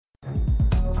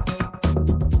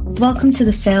Welcome to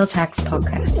the Sales Hacks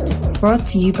Podcast, brought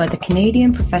to you by the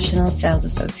Canadian Professional Sales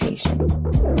Association.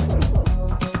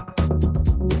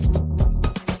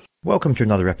 Welcome to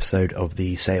another episode of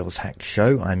the Sales Hacks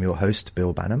Show. I'm your host,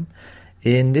 Bill Banham.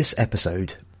 In this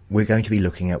episode, we're going to be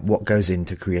looking at what goes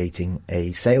into creating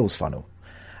a sales funnel.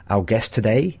 Our guest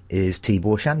today is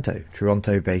Tibor Shanto,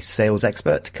 Toronto-based sales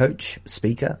expert, coach,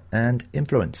 speaker, and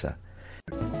influencer.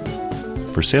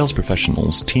 For sales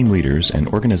professionals, team leaders, and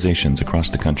organizations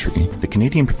across the country, the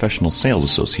Canadian Professional Sales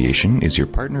Association is your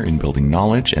partner in building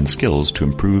knowledge and skills to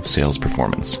improve sales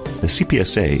performance. The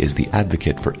CPSA is the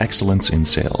advocate for excellence in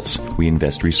sales. We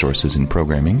invest resources in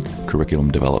programming,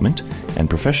 curriculum development, and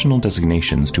professional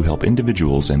designations to help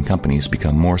individuals and companies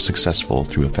become more successful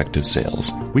through effective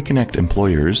sales. We connect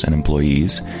employers and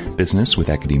employees, business with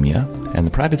academia, and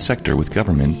the private sector with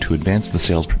government to advance the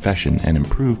sales profession and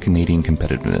improve Canadian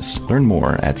competitiveness. Learn more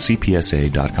at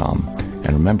cpsa.com.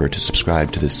 And remember to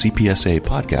subscribe to the CPSA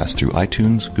podcast through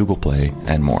iTunes, Google Play,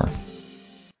 and more.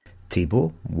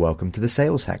 Tibor, welcome to the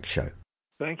Sales Hack Show.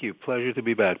 Thank you. Pleasure to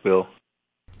be back, Bill.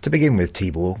 To begin with,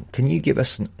 Tibor, can you give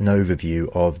us an overview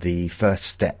of the first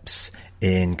steps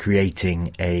in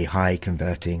creating a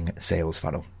high-converting sales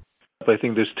funnel? I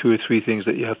think there's two or three things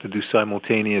that you have to do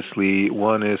simultaneously.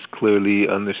 One is clearly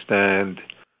understand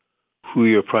who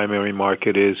your primary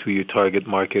market is, who your target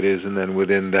market is, and then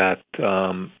within that,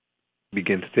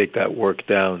 begin to take that work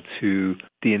down to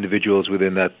the individuals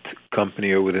within that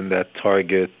company or within that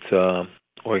target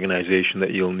organization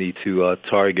that you'll need to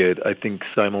target. I think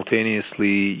simultaneously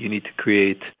you need to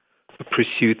create a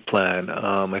pursuit plan.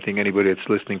 I think anybody that's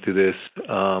listening to this,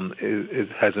 it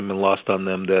hasn't been lost on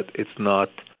them that it's not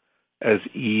as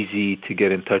easy to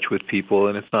get in touch with people,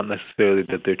 and it's not necessarily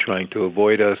that they're trying to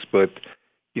avoid us, but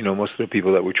most of the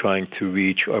people that we're trying to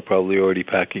reach are probably already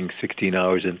packing 16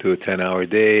 hours into a 10-hour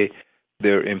day.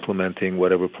 They're implementing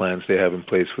whatever plans they have in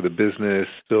place for the business.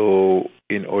 So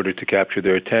in order to capture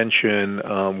their attention,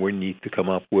 we need to come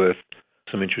up with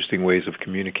some interesting ways of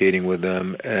communicating with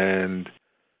them, and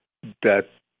that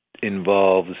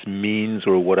involves means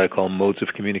or what I call modes of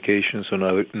communication. So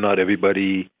not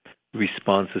everybody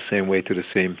responds the same way to the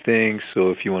same thing.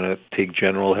 So if you want to take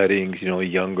general headings,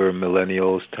 younger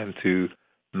millennials tend to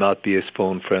not be as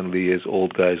phone friendly as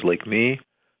old guys like me.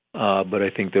 But I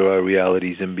think there are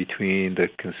realities in between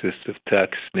that consist of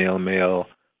text, snail mail,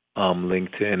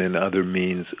 LinkedIn, and other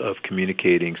means of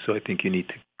communicating. So I think you need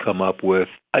to come up with,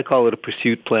 I call it a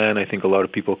pursuit plan. I think a lot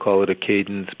of people call it a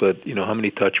cadence, but how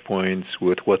many touch points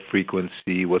with what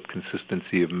frequency, what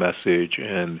consistency of message,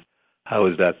 and how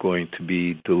is that going to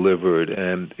be delivered?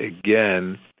 And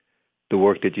again, the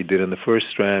work that you did in the first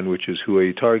strand, which is who are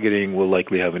you targeting, will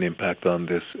likely have an impact on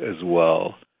this as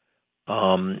well.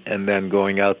 And then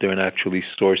going out there and actually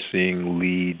sourcing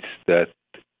leads that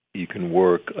you can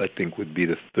work, I think, would be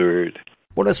the third.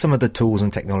 What are some of the tools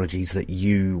and technologies that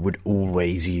you would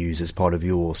always use as part of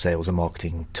your sales and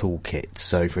marketing toolkit?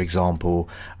 So, for example,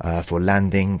 for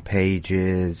landing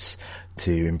pages,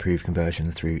 to improve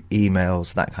conversion through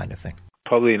emails, that kind of thing.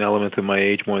 Probably an element of my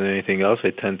age more than anything else. I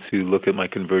tend to look at my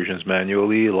conversions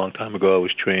manually. A long time ago, I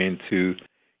was trained to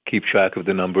keep track of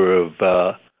the number of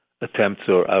attempts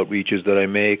or outreaches that I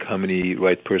make, how many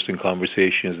right person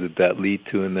conversations did that lead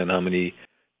to, and then how many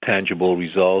tangible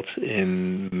results.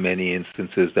 In many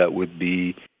instances, that would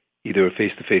be either a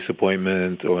face-to-face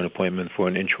appointment or an appointment for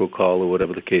an intro call or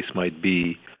whatever the case might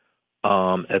be.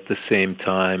 At the same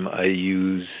time, I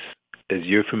use, as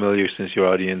you're familiar, since your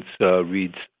audience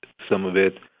reads some of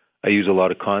it, I use a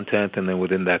lot of content, and then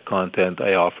within that content,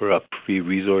 I offer up free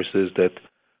resources that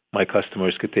my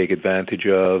customers could take advantage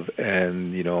of,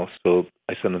 and, so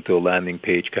I send them to a landing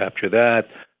page, capture that.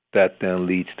 That then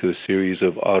leads to a series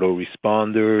of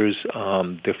autoresponders,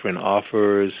 different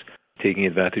offers, taking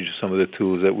advantage of some of the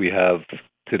tools that we have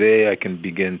today. I can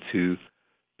begin to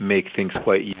make things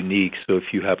quite unique. So if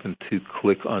you happen to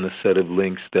click on a set of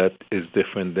links that is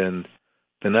different than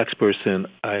the next person,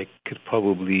 I could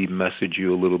probably message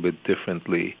you a little bit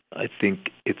differently. I think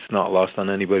it's not lost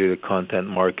on anybody that content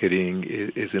marketing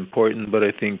is important, but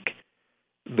I think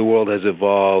the world has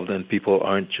evolved and people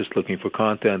aren't just looking for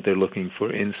content, they're looking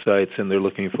for insights, and they're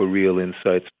looking for real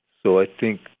insights. So I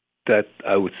think that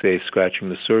I would say scratching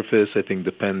the surface. I think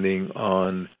depending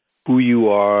on who you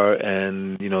are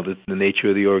and, the nature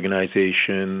of the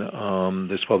organization,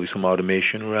 there's probably some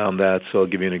automation around that. So I'll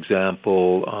give you an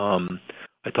example.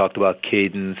 I talked about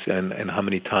cadence and how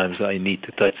many times I need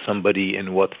to touch somebody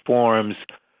in what forms.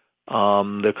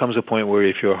 There comes a point where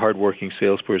if you're a hardworking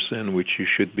salesperson, which you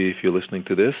should be if you're listening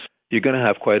to this, you're going to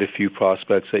have quite a few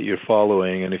prospects that you're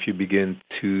following. And if you begin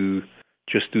to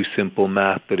just do simple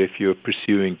math that if you're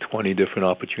pursuing 20 different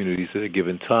opportunities at a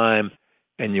given time,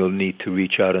 and you'll need to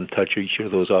reach out and touch each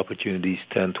of those opportunities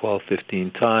 10, 12,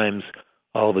 15 times,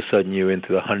 all of a sudden you're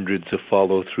into the hundreds of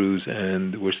follow-throughs,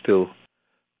 and we're still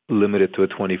limited to a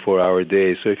 24-hour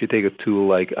day. So if you take a tool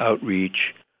like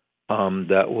Outreach,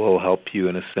 that will help you,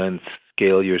 in a sense,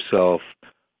 scale yourself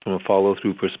from a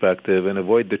follow-through perspective and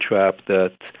avoid the trap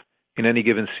that in any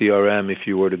given CRM, if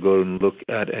you were to go and look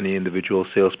at any individual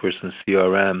salesperson's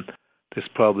CRM, there's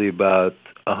probably about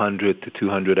 100 to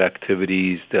 200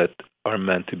 activities that are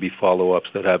meant to be follow-ups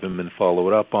that haven't been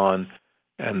followed up on.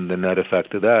 And the net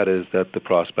effect of that is that the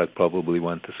prospect probably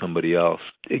went to somebody else.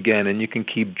 Again, and you can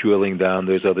keep drilling down.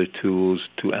 There's other tools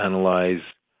to analyze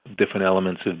different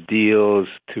elements of deals,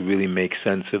 to really make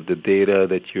sense of the data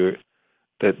that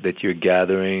you're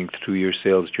gathering through your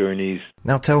sales journeys.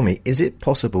 Now tell me, is it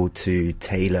possible to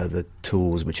tailor the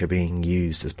tools which are being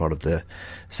used as part of the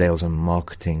sales and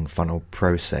marketing funnel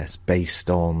process based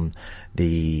on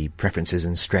the preferences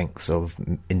and strengths of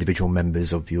individual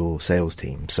members of your sales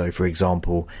team? So for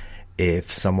example,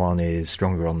 if someone is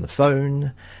stronger on the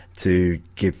phone, to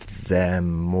give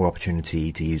them more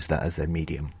opportunity to use that as their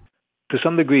medium. To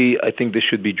some degree, I think this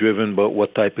should be driven by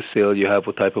what type of sale you have,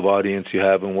 what type of audience you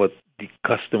have, and what the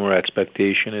customer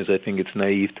expectation is. I think it's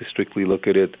naive to strictly look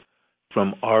at it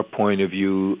from our point of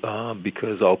view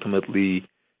because ultimately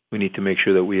we need to make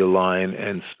sure that we align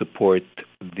and support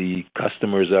the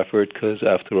customer's effort because,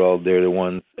 after all, they're the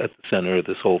ones at the center of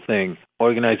this whole thing.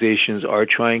 Organizations are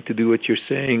trying to do what you're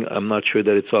saying. I'm not sure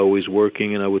that it's always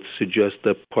working, and I would suggest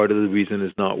that part of the reason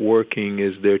it's not working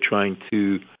is they're trying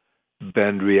to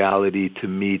bend reality to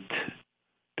meet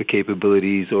the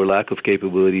capabilities or lack of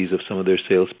capabilities of some of their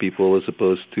salespeople, as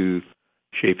opposed to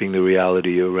shaping the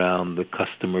reality around the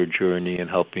customer journey and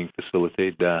helping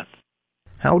facilitate that.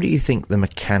 How do you think the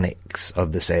mechanics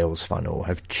of the sales funnel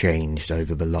have changed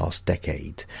over the last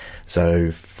decade?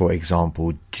 So, for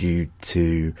example, due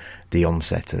to the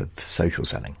onset of social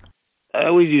selling? I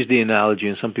always use the analogy,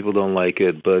 and some people don't like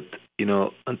it, but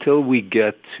until we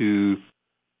get to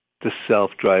the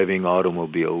self-driving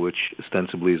automobile, which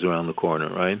ostensibly is around the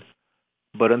corner, right?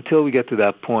 But until we get to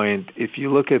that point, if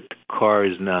you look at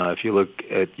cars now, if you look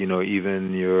at,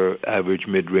 even your average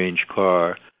mid-range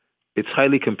car, it's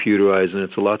highly computerized and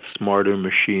it's a lot smarter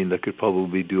machine that could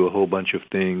probably do a whole bunch of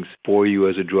things for you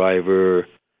as a driver,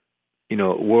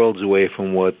 worlds away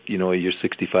from what, your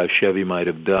 65 Chevy might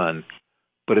have done.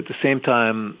 But at the same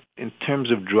time, in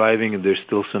terms of driving, there's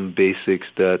still some basics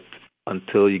that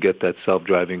until you get that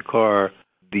self-driving car,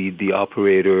 the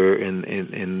operator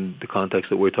in the context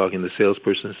that we're talking, the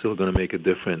salesperson is still going to make a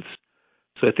difference.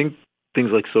 So I think things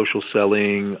like social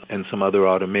selling and some other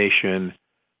automation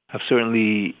have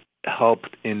certainly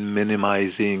helped in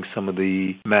minimizing some of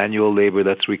the manual labor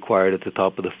that's required at the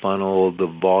top of the funnel,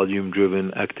 the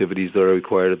volume-driven activities that are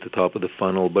required at the top of the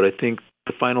funnel. But I think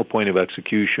the final point of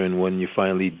execution, when you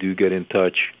finally do get in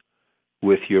touch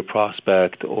with your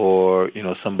prospect or,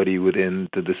 somebody within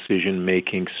the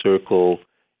decision-making circle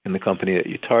in the company that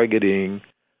you're targeting,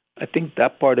 I think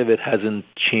that part of it hasn't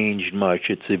changed much.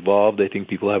 It's evolved. I think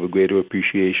people have a greater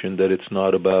appreciation that it's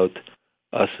not about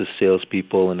us as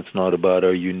salespeople and it's not about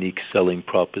our unique selling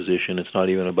proposition. It's not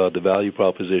even about the value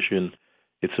proposition.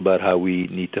 It's about how we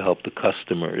need to help the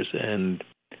customers. And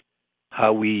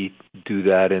how we do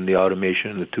that and the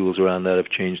automation and the tools around that have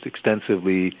changed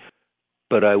extensively.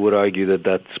 But I would argue that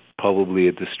that's probably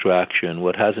a distraction.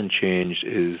 What hasn't changed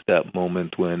is that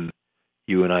moment when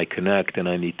you and I connect and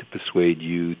I need to persuade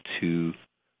you to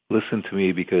listen to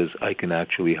me because I can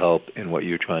actually help in what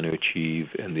you're trying to achieve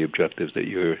and the objectives that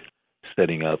you're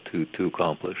setting out to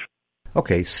accomplish.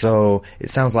 Okay, so it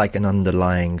sounds like an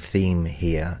underlying theme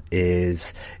here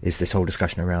is this whole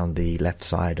discussion around the left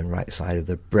side and right side of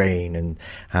the brain and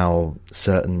how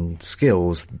certain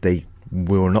skills, they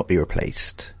will not be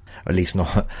replaced. At least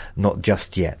not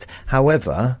just yet.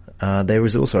 However, there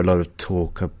is also a lot of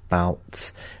talk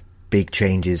about big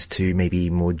changes to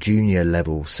maybe more junior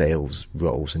level sales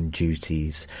roles and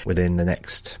duties within the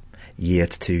next year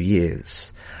to 2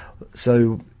 years.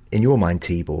 So in your mind,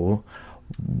 Tibor,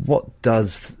 what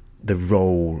does the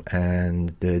role and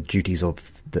the duties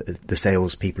of the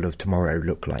salespeople of tomorrow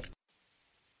look like?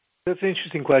 That's an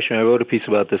interesting question. I wrote a piece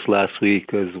about this last week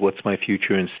because what's my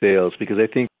future in sales? Because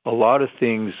I think a lot of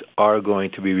things are going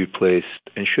to be replaced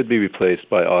and should be replaced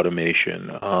by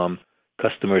automation,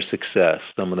 customer success,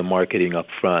 some of the marketing up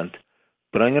front.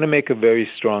 But I'm going to make a very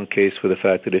strong case for the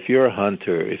fact that if you're a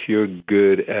hunter, if you're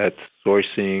good at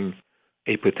sourcing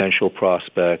a potential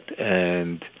prospect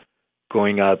and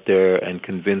going out there and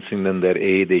convincing them that,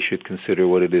 A, they should consider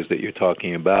what it is that you're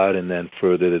talking about, and then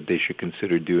further that they should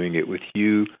consider doing it with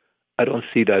you. I don't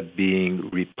see that being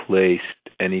replaced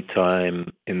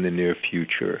anytime in the near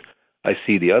future. I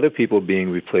see the other people being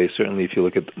replaced. Certainly, if you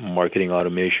look at marketing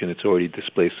automation, it's already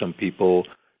displaced some people,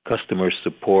 customer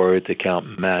support,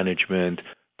 account management,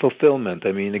 fulfillment.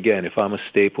 I mean, again, if I'm a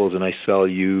Staples and I sell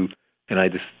you and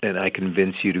I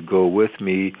convince you to go with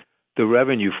me, the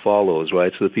revenue follows,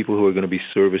 right? So the people who are going to be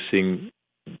servicing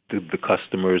the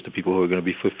customers, the people who are going to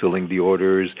be fulfilling the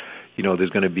orders, there's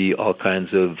going to be all kinds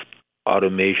of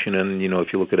automation. And, if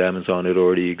you look at Amazon, it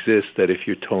already exists that if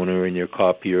your toner and your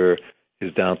copier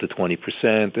is down to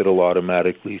 20%, it'll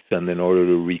automatically send an order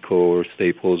to Rico or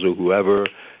Staples or whoever,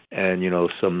 and,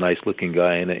 some nice-looking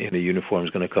guy in a uniform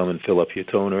is going to come and fill up your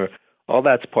toner. All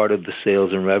that's part of the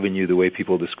sales and revenue, the way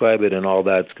people describe it, and all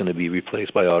that's going to be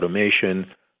replaced by automation.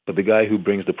 But the guy who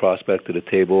brings the prospect to the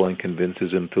table and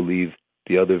convinces him to leave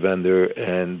the other vendor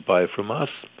and buy from us,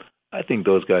 I think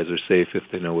those guys are safe if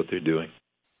they know what they're doing.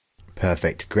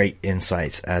 Perfect. Great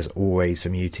insights as always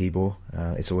from you, Tibor.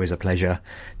 It's always a pleasure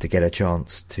to get a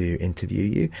chance to interview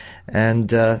you. And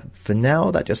for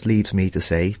now, that just leaves me to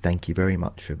say thank you very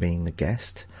much for being the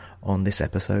guest on this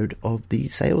episode of the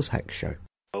Sales Hacks Show.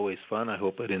 Always fun. I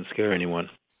hope I didn't scare anyone.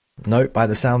 No, by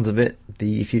the sounds of it,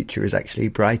 the future is actually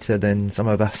brighter than some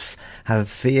of us have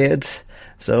feared.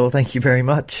 So thank you very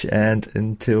much. And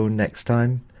until next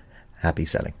time, happy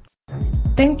selling.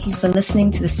 Thank you for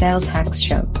listening to the Sales Hacks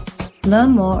Show.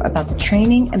 Learn more about the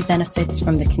training and benefits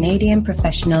from the Canadian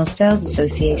Professional Sales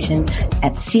Association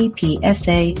at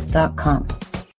cpsa.com.